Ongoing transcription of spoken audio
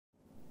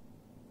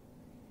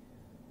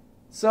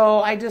So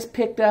I just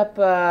picked up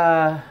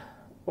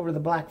over the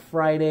Black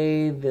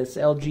Friday this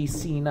LG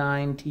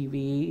C9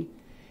 TV,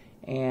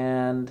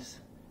 and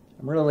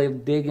I'm really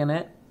digging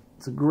it.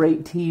 It's a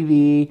great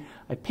TV.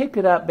 I picked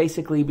it up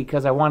basically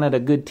because I wanted a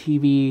good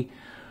TV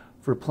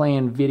for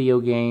playing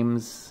video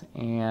games,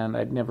 and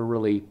I'd never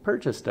really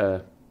purchased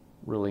a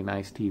really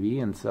nice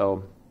TV, and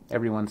so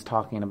everyone's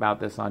talking about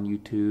this on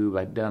YouTube.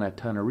 I've done a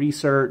ton of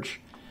research,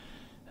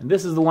 and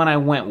this is the one I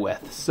went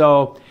with.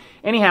 So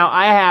anyhow,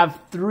 I have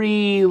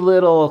 3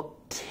 little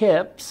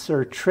tips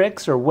or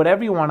tricks or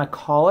whatever you want to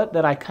call it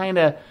that I kind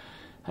of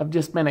have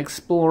just been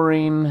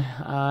exploring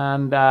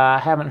and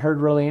haven't heard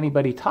really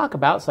anybody talk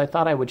about, so I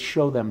thought I would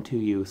show them to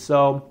you.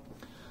 So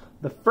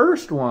the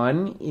first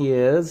one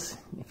is,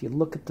 if you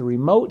look at the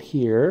remote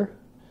here,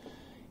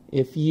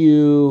 if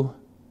you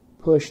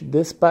push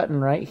this button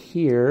right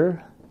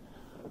here,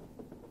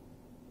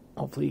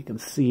 hopefully you can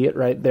see it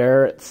right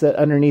there. It's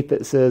underneath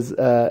it says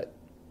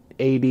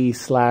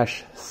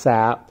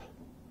AD/SAP,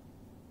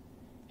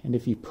 and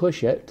if you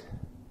push it,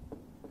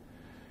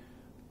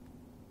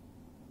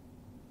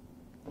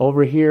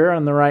 over here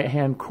on the right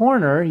hand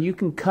corner you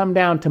can come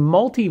down to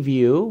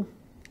multi-view,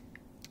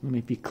 and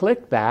if you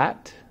click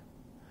that,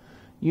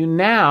 you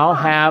now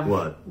have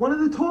one of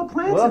the tall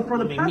plants in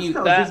front of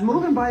Pesto's is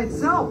moving by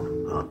itself.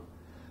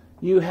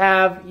 You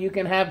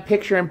can have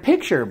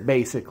picture-in-picture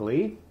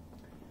basically.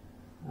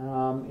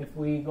 If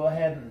we go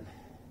ahead and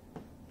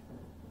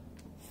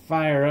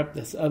fire up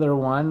this other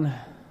one,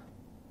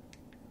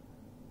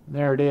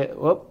 there it is.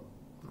 Whoop.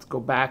 Let's go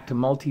back to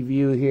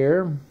multi-view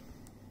here.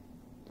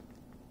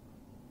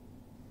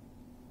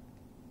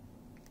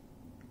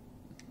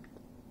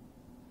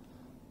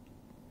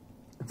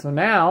 And so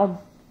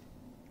now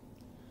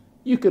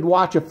you could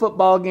watch a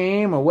football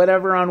game or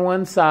whatever on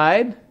one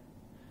side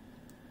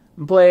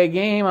and play a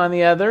game on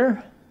the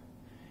other.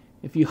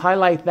 If you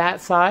highlight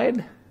that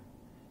side,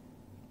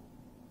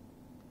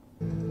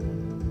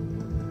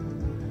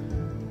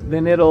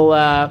 then it'll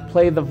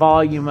play the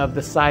volume of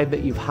the side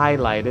that you've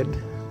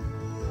highlighted.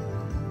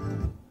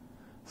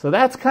 So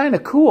that's kind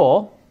of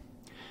cool.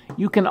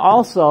 You can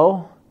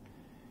also,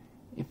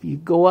 if you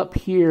go up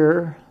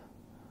here,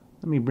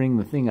 let me bring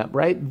the thing up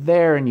right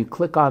there, and you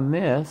click on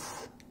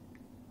this,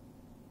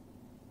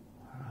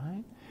 all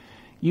right,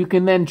 you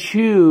can then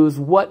choose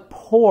what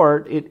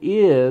port it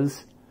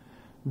is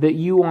that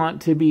you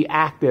want to be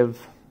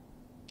active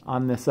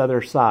on this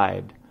other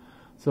side.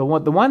 So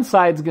what the one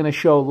side's going to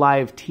show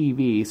live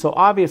TV. So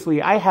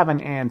obviously I have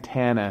an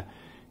antenna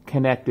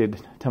connected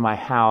to my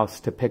house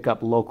to pick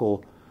up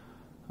local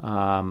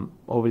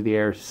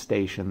over-the-air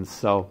stations.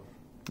 So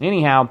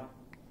anyhow,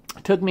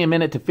 it took me a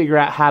minute to figure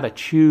out how to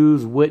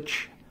choose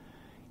which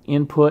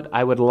input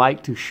I would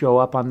like to show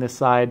up on this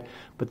side,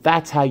 but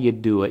that's how you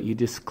do it. You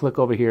just click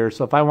over here.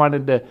 So if I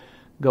wanted to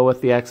go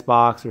with the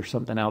Xbox or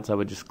something else, I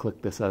would just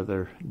click this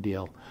other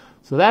deal.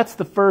 So that's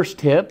the first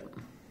tip.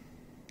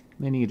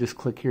 Then you just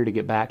click here to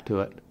get back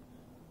to it,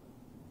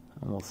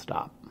 and we'll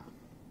stop.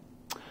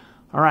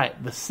 All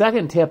right, the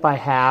second tip I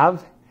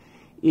have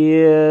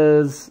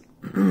is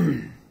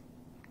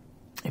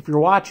if you're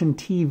watching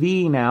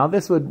TV now,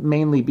 this would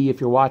mainly be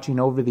if you're watching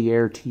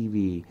over-the-air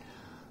TV.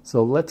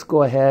 So let's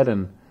go ahead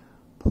and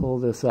pull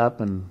this up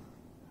and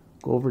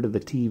go over to the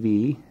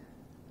TV.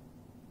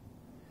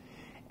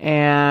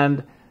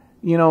 And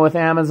you know, with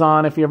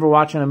Amazon, if you're ever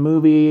watching a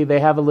movie, they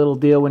have a little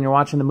deal when you're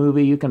watching the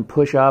movie. You can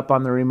push up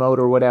on the remote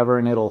or whatever,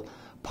 and it'll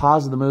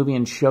pause the movie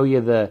and show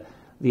you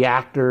the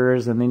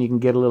actors, and then you can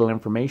get a little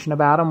information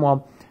about them.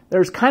 Well,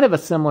 there's kind of a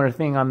similar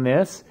thing on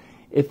this.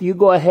 If you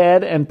go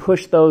ahead and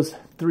push those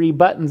 3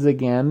 buttons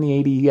again,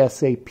 the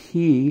AD/SAP,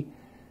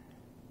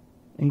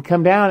 and you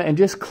come down and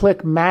just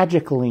click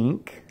Magic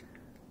Link,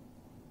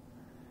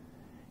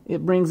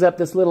 it brings up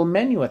this little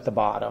menu at the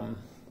bottom.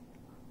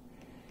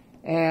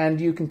 And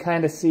you can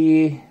kind of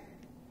see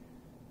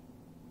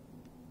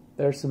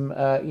there's some,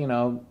 you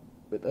know,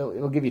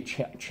 it'll give you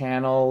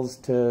channels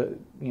to,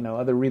 you know,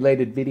 other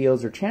related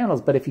videos or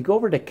channels. But if you go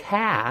over to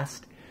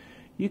Cast,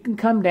 you can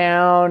come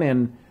down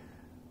and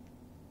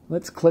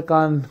let's click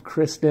on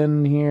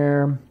Kristen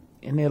here,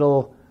 and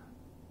it'll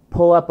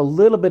pull up a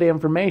little bit of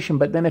information.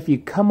 But then if you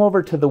come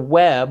over to the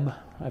web,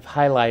 I've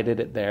highlighted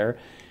it there,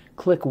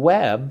 click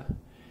Web,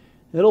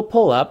 it'll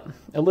pull up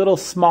a little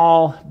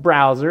small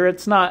browser.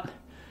 It's not...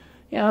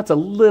 yeah, it's a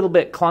little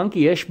bit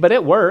clunky-ish, but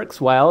it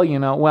works well, you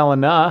know, well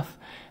enough.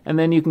 And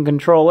then you can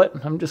control it.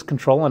 I'm just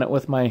controlling it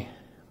with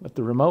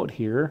the remote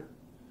here.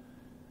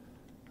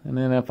 And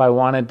then if I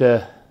wanted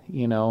to,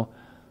 you know,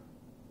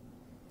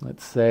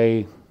 let's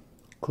say,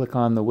 click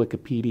on the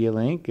Wikipedia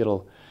link,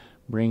 it'll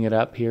bring it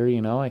up here,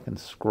 you know. I can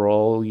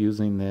scroll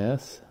using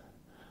this.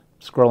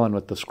 Scrolling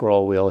with the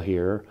scroll wheel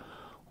here.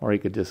 Or you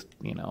could just,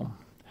 you know.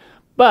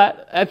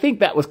 But I think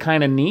that was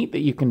kind of neat that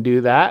you can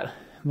do that.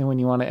 And then when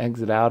you want to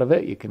exit out of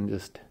it, you can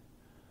just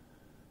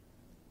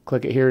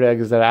click it here to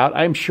exit out.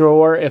 I'm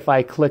sure if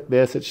I click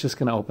this, it's just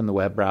going to open the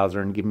web browser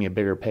and give me a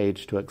bigger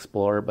page to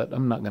explore, but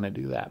I'm not going to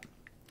do that.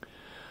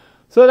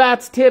 So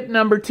that's tip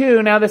number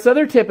 2. Now this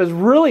other tip is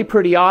really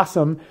pretty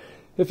awesome.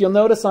 if you'll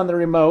notice on the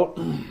remote,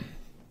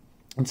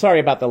 I'm sorry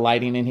about the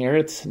lighting in here.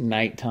 It's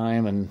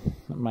nighttime and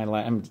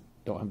I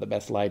don't have the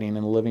best lighting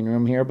in the living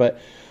room here, but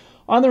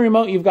on the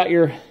remote you've got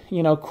your,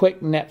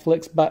 quick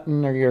Netflix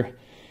button or your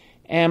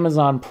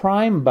Amazon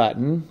Prime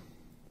button,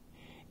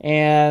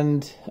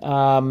 and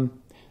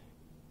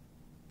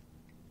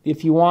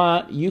if you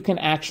want, you can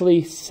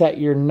actually set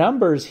your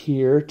numbers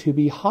here to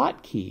be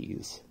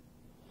hotkeys.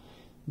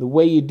 The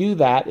way you do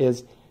that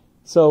is,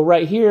 so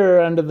right here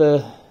under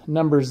the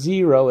number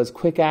 0 is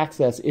quick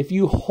access. If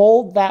you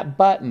hold that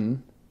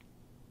button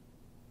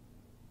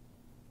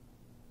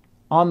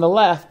on the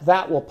left,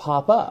 that will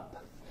pop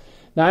up.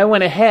 Now I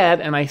went ahead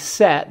and I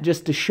set,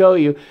 just to show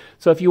you,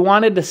 so if you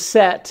wanted to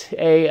set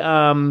a,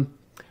 I'm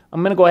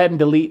going to go ahead and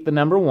delete the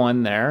number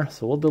 1 there,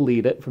 so we'll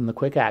delete it from the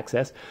quick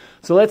access.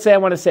 So let's say I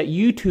want to set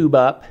YouTube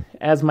up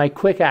as my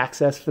quick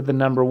access for the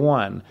number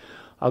 1.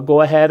 I'll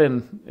go ahead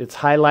and it's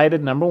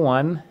highlighted number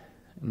 1,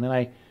 and then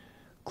I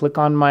click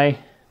on my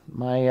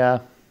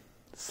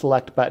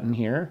select button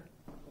here.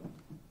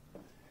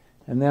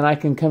 And then I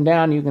can come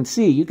down, you can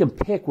see, you can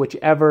pick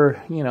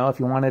whichever, if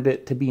you wanted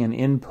it to be an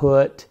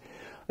input.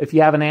 If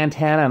you have an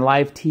antenna and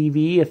live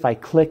TV, if I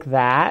click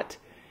that,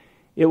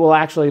 it will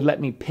actually let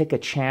me pick a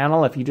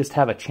channel if you just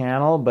have a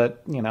channel,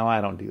 but,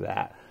 I don't do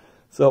that.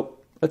 So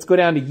let's go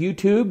down to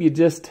YouTube. You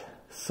just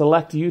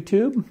select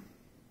YouTube.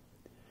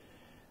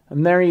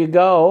 And there you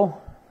go.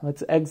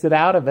 Let's exit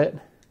out of it.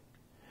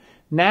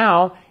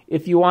 Now,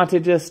 if you want to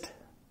just,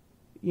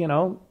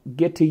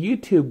 get to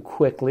YouTube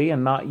quickly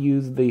and not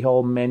use the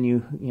whole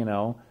menu,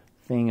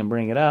 thing and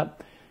bring it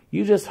up,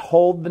 you just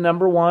hold the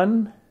number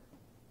 1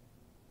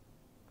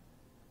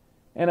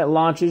 and it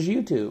launches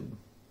YouTube.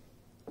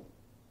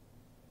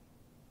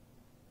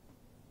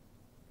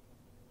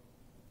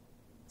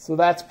 So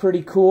that's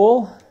pretty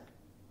cool.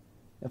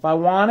 If I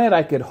wanted,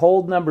 I could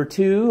hold number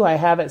 2. I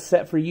have it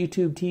set for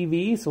YouTube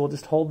TV, so we'll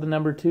just hold the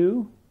number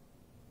 2.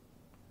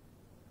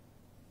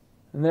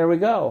 And there we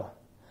go.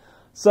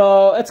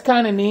 So it's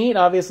kind of neat.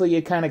 Obviously,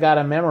 you kind of got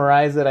to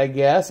memorize it, I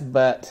guess.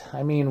 But,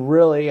 I mean,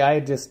 really,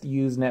 I just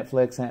use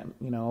Netflix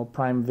and,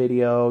 Prime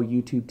Video,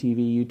 YouTube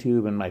TV,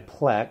 YouTube, and my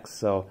Plex.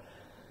 So,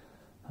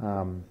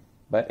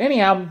 but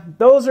anyhow,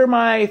 those are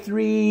my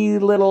 3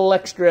 little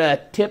extra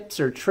tips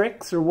or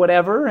tricks or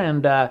whatever.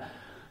 And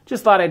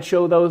just thought I'd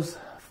show those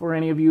for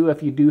any of you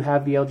if you do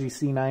have the LG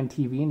C9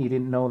 TV and you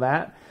didn't know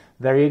that.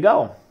 There you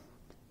go.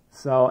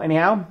 So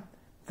anyhow,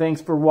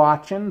 thanks for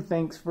watching.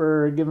 Thanks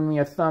for giving me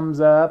a thumbs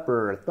up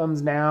or a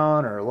thumbs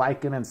down or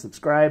liking and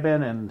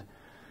subscribing. And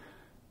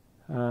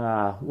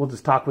we'll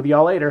just talk with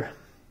y'all later.